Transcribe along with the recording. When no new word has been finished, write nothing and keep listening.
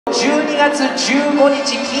12月15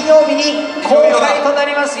日金曜日に公開とな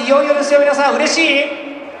ります。いよいよですよ。皆さん嬉しい？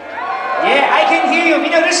 Yeah, I can hear you。 み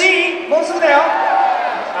んな嬉しい？もうすぐだよ。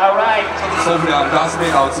 Alright。 ソフレはダース・ベ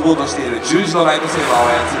イダーを継ごうとしている十字のライトセーバーを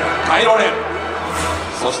操るカイロレン、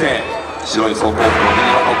そして白い装甲服を手に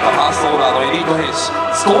まとったファーストオーダーのエリート兵士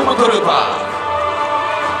ストームトルーパー。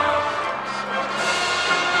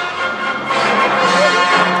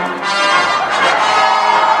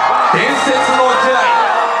伝説のジェダイ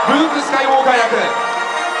ルーク・スカイウォーカー役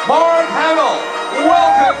マーク・ハミル、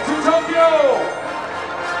 Welcome to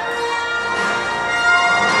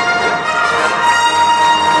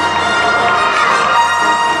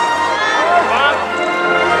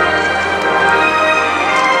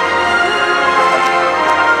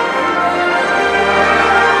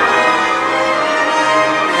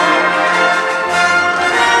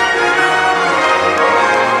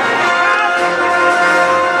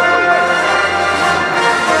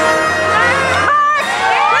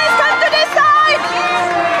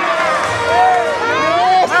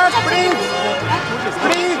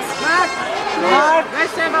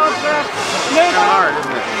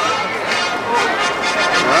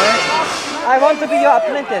want to be your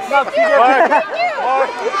apprentice. Oh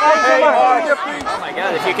my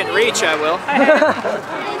god, if you can reach, I will.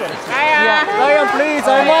 Ryan, please,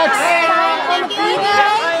 I'm Max.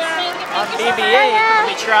 On BB-8, let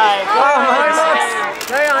me try.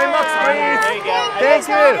 Ryan, I'm Max, please. There you go.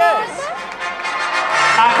 Thank you.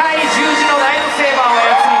 赤い十字のライトセーバーを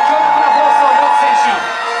操り強力なフォースを持つ戦士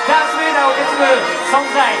ダース・ベイダーを受け継ぐ存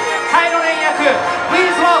在カイロレン役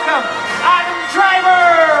Please welcome Adam Driver。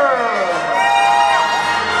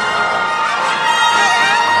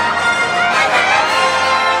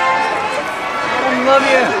 Love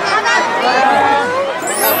you.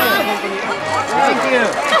 Thank you.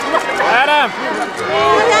 Adam!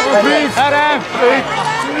 Please, Adam. Please.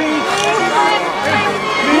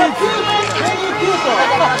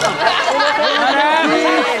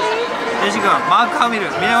デジ君、マーク・ハミル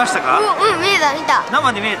見れましたか？見えた見た。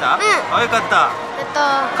生で見れた？あ、よかった。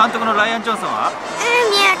監督のライアン・ジョンソンは？見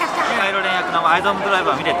えなかった。カイロレン役のアイドムドライ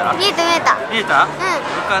バー見れた？見えた見えた。見れた？よ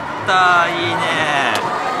かった、いいね。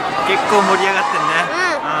結構盛り上がってんね。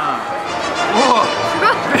おお、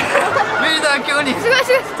ベイダー急に捉え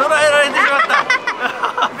られてしまった。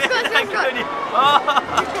ベイダー急に。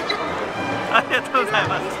ありがとうござい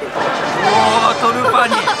ます。おお、トルーパー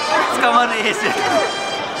に捕まる兵士。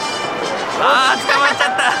ああ、捕まっちゃっ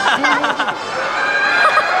た。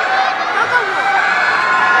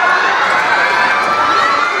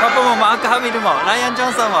パパもマーク・ハミルもライアン・ジョ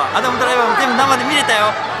ンソンもアダム・ドライバーも全部生で見れたよ。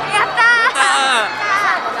やったー。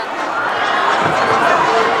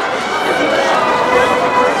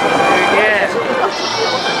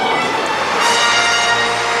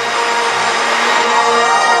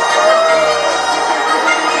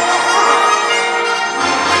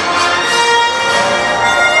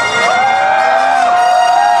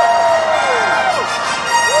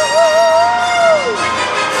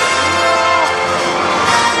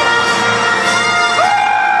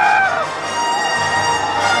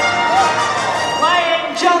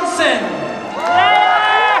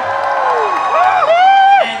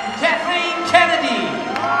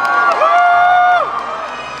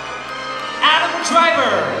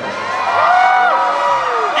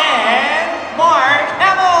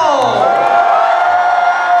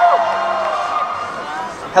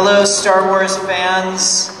Hello, Star Wars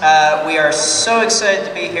fans. We are so excited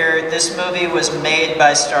to be here. This movie was made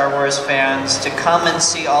by Star Wars fans. To come and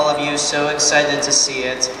see all of you, so excited to see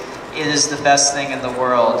it. It is the best thing in the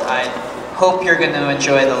world. I hope you're going to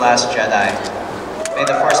enjoy The Last Jedi. May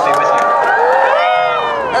the Force be with you.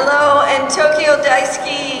 Hello, and Tokyo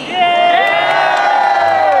Daisuki.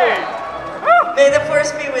 May the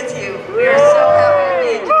Force be with you. We are so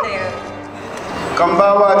happy to be in Japan.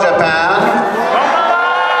 Konbanwa, Japan.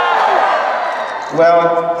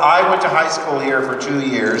 Well, I went to high school here for 2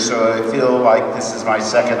 years, so I feel like this is my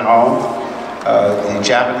second home. The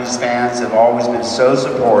Japanese fans have always been so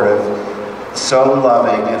supportive, so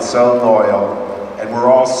loving, and so loyal, and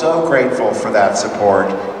we're all so grateful for that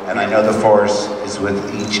support, and I know the Force is with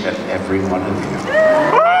each and every one of you.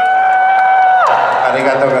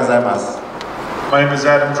 Arigatou gozaimasu. My name is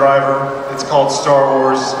Adam Driver. It's called Star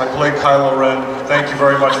Wars. I play Kylo Ren. Thank you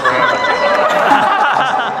very much for having me.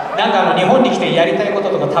 なんか日本に来てやりたいこと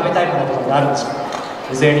とか食べたいものとかってあるんですか？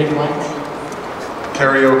 Is there any plans?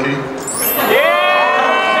 Karaoke.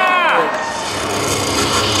 Yeah!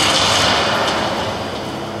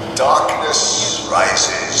 Darkness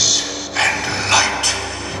rises and light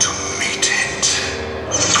to meet it.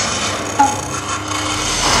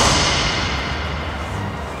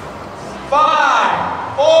 5, 4,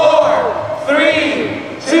 3,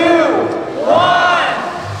 2, 1.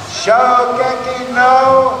 衝撃の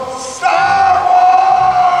スター・ウォ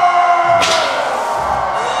ーズ。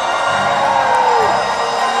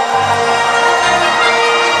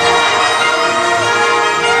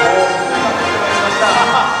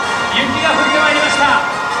雪が降ってまいりました。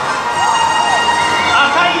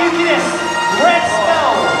赤い雪です。レッツゴ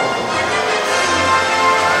ー。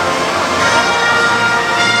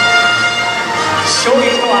衝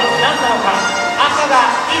撃とは何なのか、赤が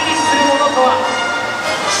意味するものとは。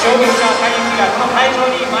衝撃の赤い雪がこの会場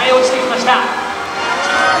に舞い落ちてきました。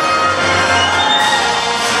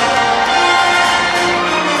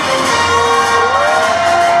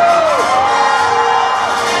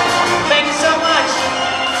Thank you so much.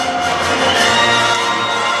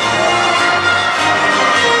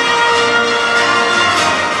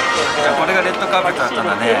 これがレッドカーペットだったん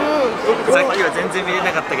だね。さっきは全然見れ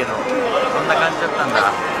なかったけど、こんな感じだったん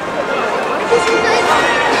だ。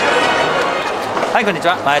はい、こんにち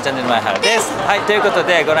は。まえちゃんねる前原です。はい、ということ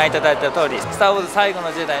でご覧いただいた通り、スター・ウォーズ最後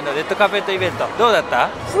のジェダイのレッドカーペットイベント、どうだった？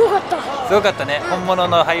すごかった。すごかったね。本物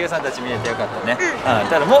の俳優さんたち見れてよかったね。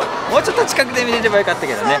ただもうちょっと近くで見れればよかった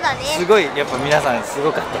けどね。すごいやっぱ皆さんす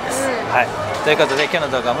ごかったです。はい。ということで今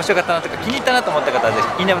日の動画面白かったなとか気に入ったなと思った方はぜ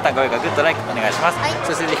ひいいねボタン、高評価、グッド、ライクお願いします。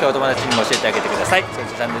そしてぜひお友達にも教えてあげてください。そ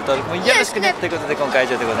してチャンネル登録もよろしくね。ということで今回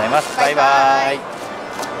は以上でございます。バイバーイ。